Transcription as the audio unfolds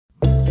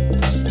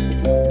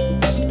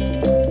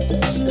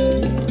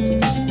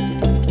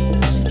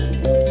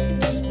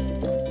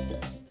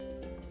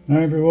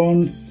Hi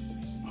everyone,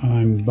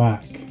 I'm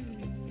back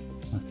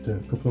after a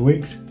couple of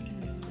weeks,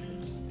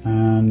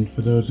 and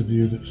for those of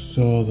you that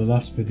saw the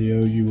last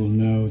video, you will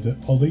know that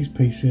all these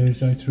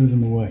pieces I threw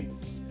them away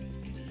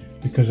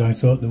because I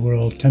thought they were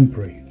all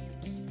temporary,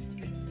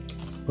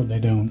 but they're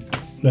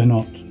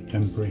not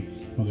temporary.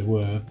 Well, they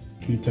were.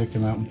 You take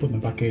them out and put them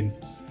back in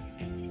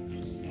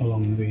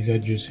along these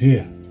edges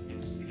here.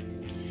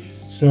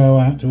 So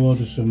I had to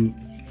order some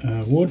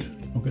wood.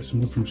 I'll get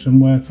some wood from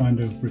somewhere, find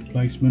a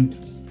replacement,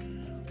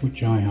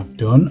 which I have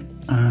done,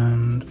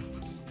 and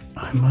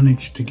I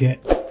managed to get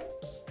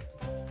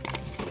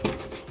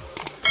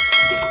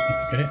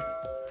a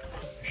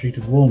sheet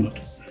of walnut,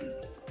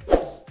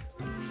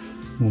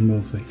 1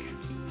 mil thick.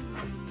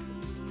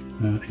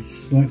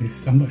 It's slightly,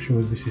 I'm not sure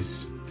if this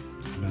is,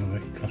 I don't know,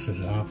 it classes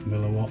a half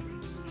mil or what.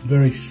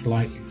 Very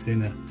slightly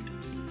thinner.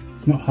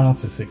 It's not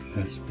half the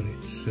thickness, but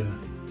it is a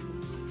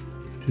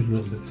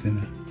little bit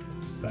thinner.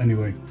 But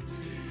anyway,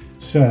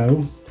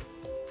 so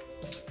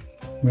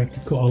we have to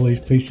cut all these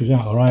pieces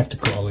out, or I have to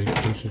cut all these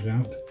pieces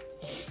out,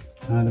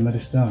 and I made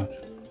a start.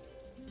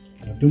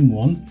 I've done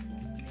one.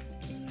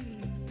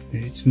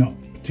 It's not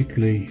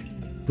particularly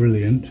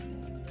brilliant.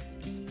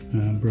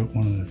 Broke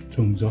one of the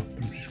tongues off,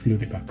 but just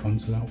glued it back on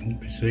so that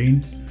won't be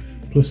seen.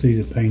 Plus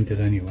these are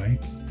painted anyway.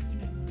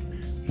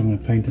 So I'm going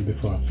to paint them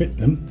before I fit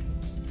them,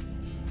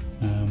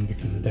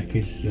 because the deck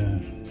is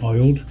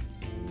oiled.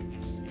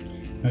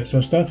 So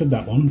I started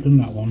that one, done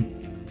that one.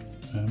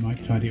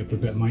 Might tidy it up a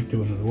bit, might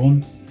do another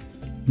one.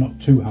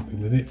 Not too happy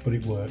with it, but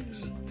it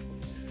works.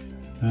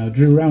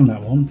 Drew around that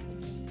one,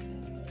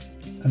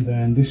 and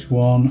then this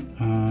one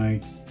I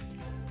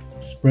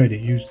sprayed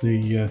it. Used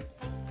the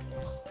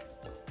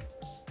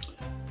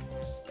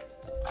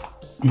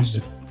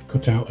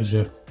cutout as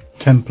a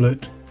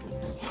template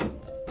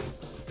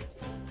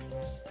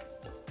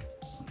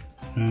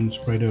and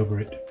sprayed over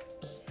it.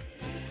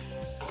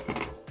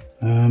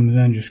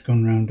 Then just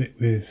gone around it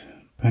with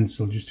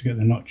pencil just to get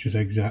the notches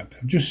exact.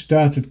 I've just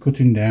started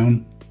cutting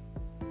down,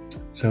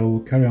 so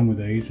we'll carry on with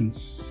these and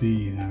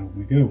see how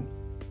we go.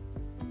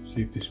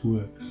 See if this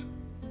works.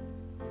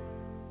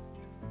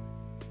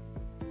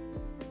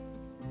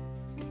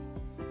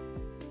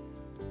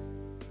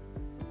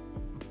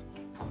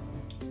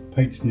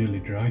 Paint's nearly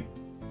dry,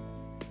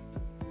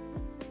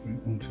 but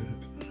it won't hurt.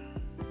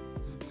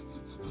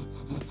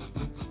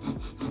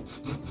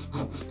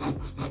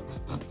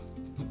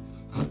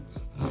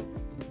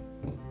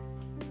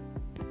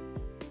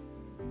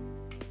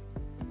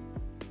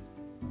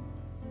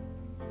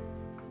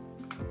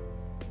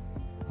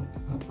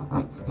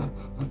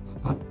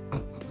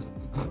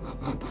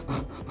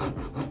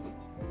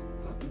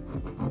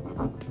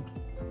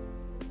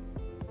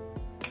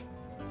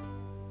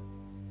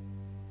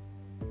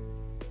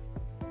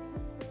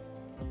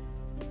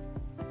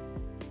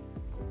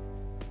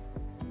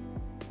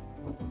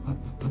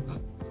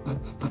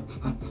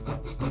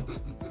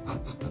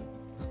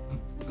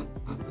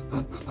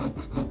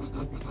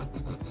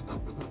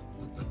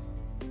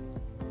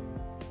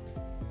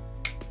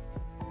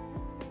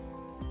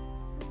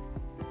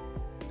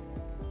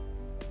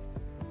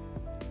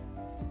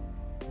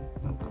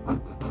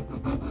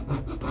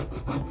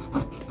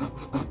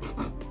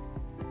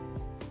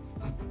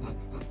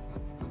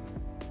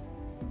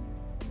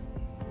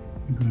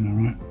 Going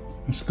alright.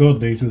 I scored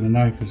these with a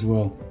knife as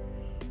well.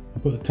 I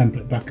put the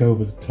template back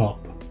over the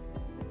top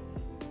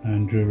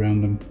and drew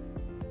around them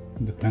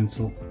with the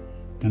pencil,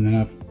 and then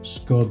I've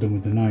scored them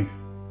with the knife.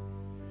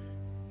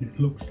 It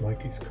looks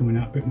like it's coming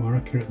out a bit more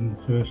accurate than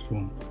the first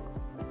one.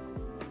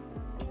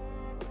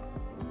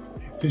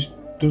 If this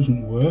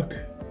doesn't work,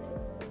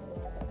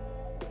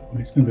 I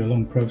mean, it's going to be a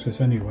long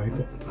process anyway,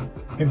 but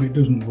if it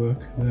doesn't work,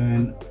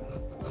 then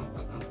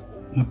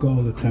I've got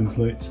all the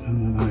templates,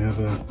 and then I have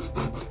a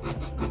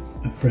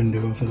friend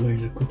who has a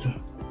laser cutter.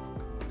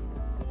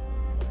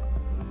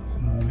 So I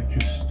might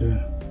just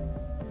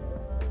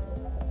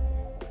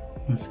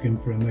ask him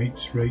for a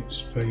mate's rates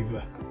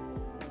favour.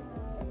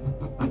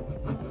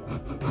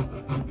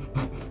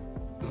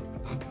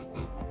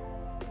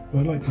 But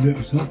I'd like to do it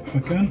myself if I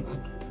can.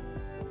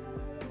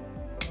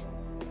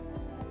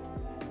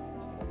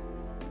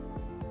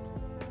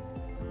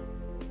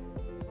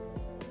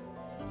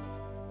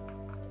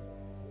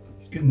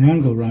 Just getting the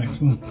angle right as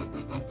well.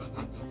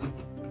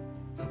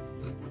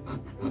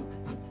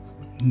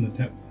 And the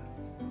depth.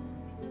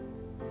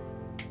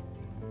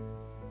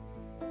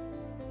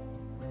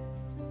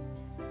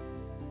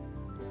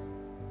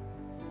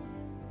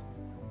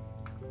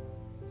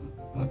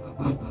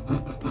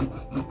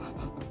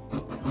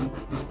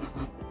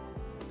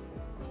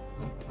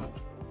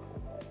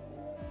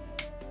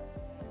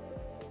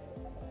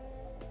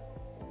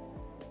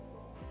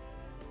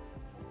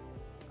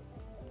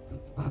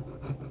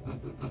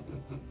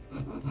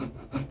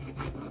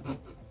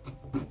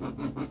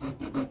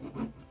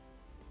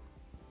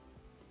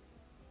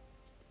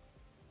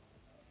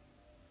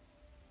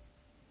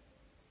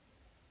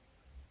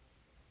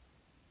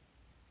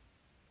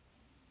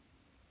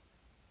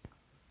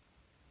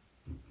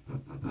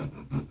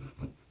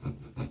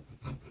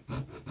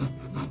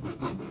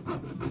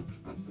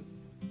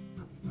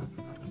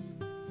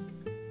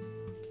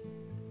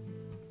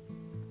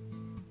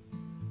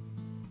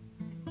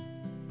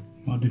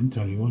 What I didn't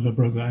tell you was I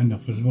broke that end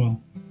off as well.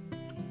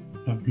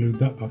 I've glued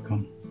that back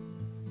on,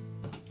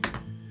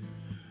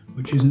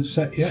 which isn't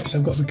set yet, so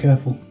I've got to be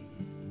careful.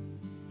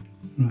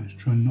 Right, let's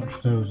try and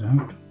notch those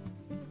out.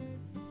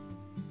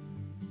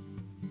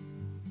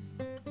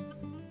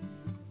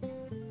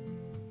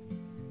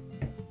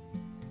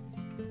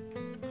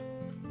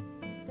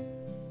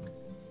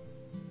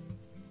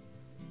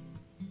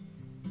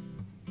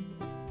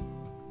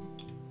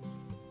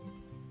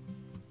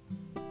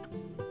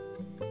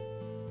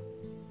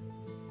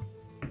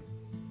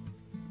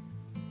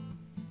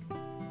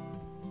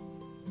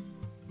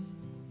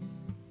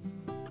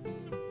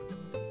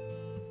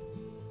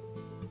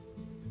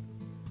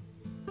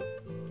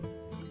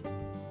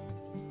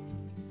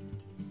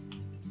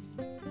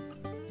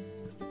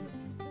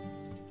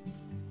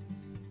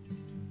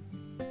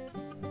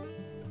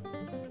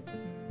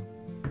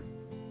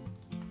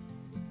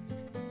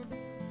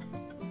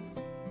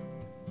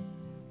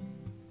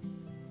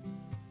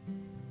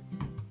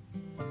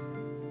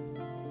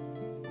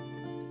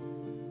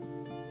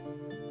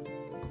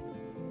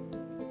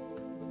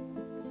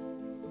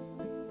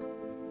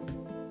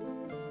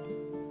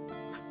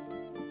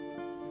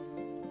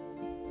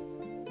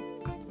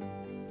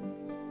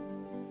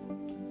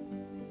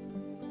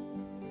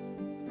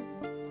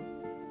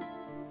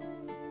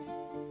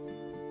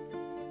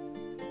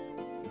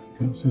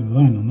 Can't see the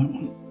line on that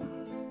one.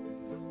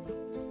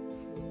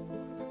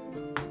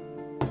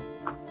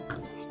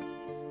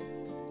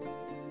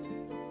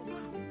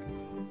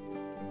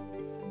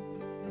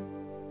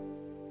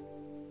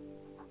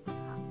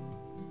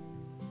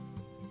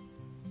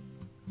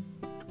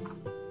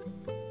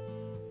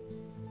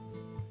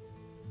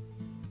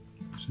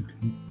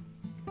 Second.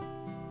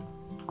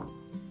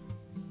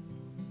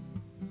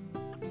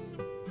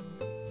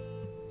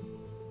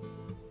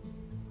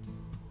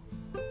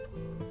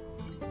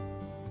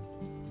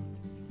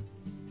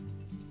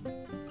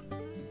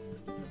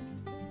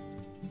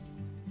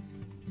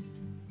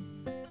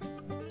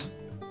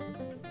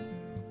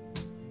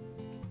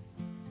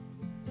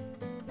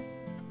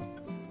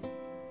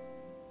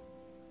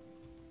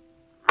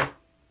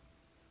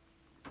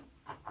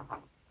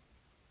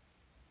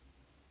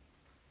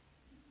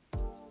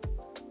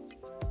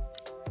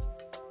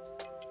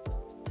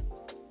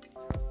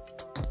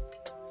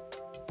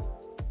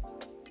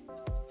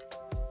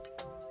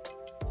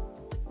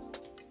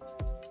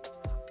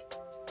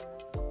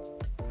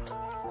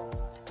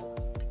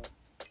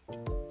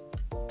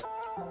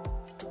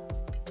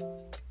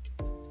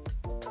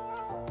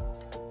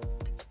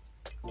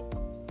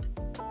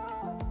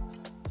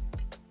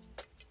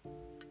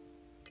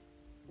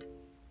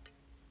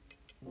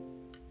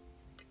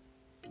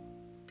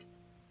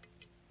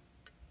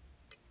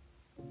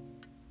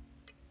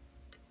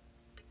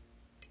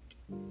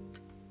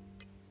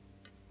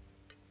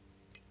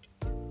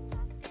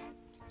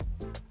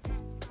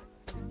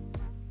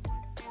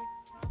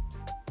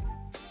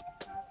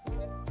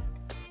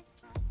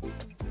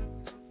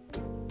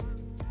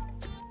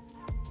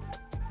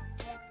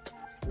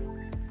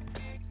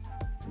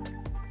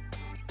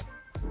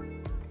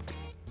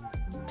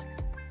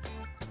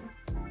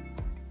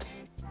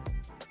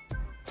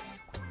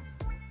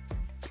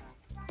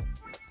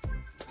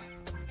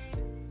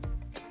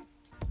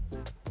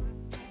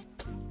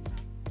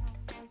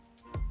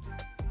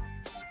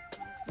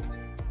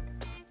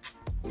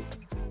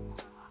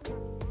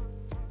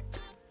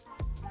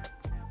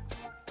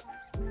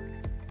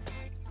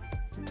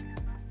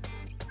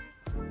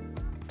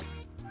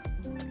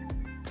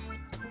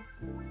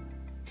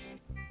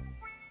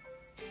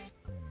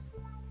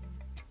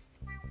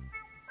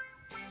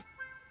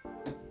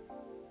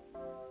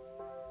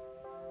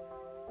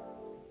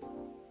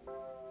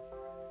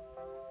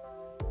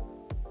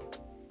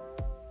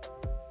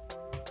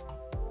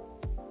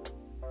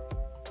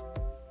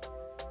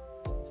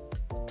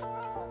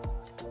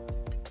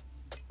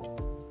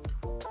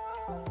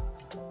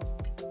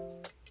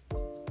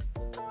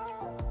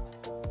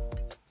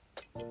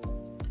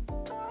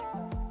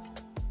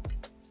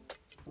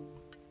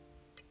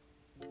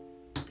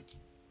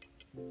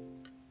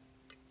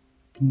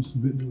 That's the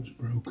bit that was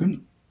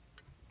broken.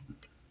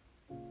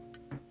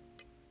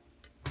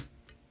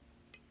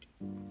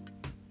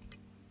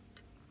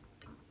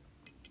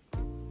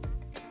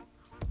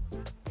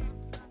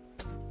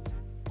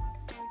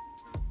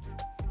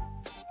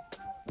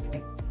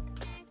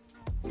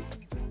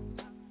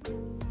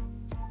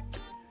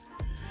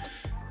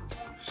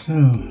 So,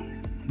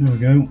 there we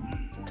go.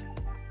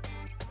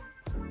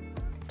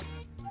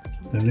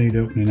 The lead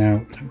opening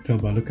out, I can tell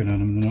by looking at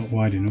them they're not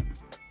wide enough.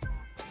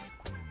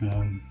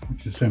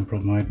 Which is the same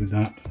problem I had with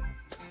that.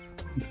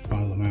 To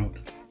file them out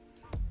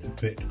to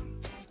fit.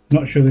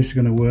 Not sure this is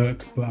going to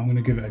work, but I'm going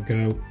to give it a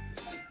go.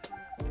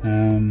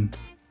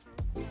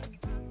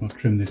 I'll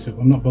trim this up.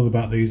 I'm not bothered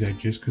about these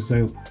edges because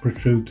they'll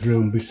protrude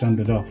through and be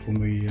sanded off when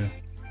we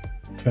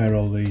fair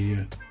all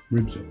the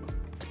ribs up.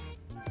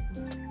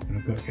 But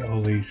I've got to get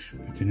all these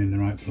fitting in the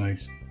right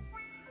place.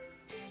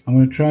 I'm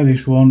going to try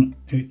this one.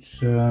 It's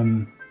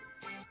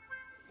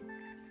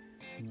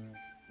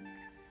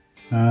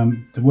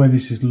the way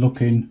this is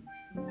looking,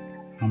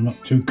 I'm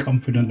not too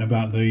confident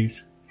about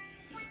these.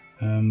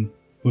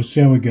 We'll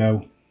see how we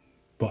go,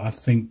 but I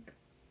think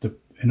that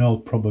in all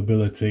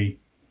probability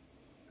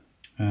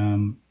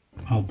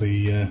I'll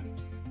be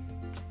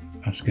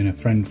asking a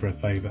friend for a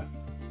favour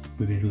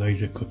with his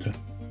laser cutter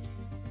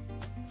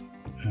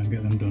and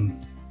get them done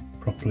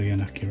properly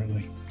and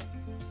accurately.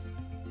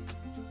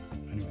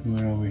 Anyway,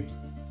 where are we?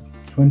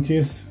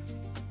 20th,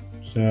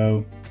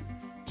 so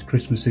it's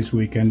Christmas this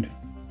weekend,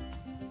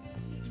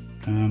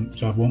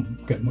 so I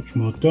won't get much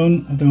more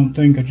done, I don't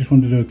think. I just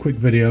wanted to do a quick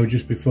video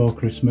just before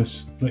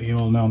Christmas, let you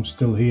all know I'm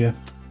still here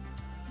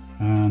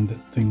and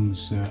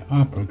things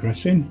are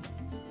progressing.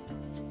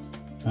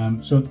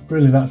 So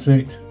really that's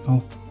it.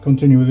 I'll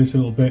continue with this a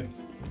little bit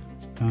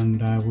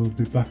and we'll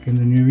be back in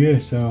the new year,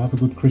 so have a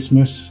good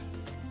Christmas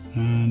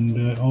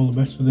and all the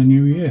best for the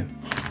new year.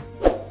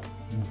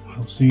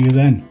 I'll see you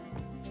then.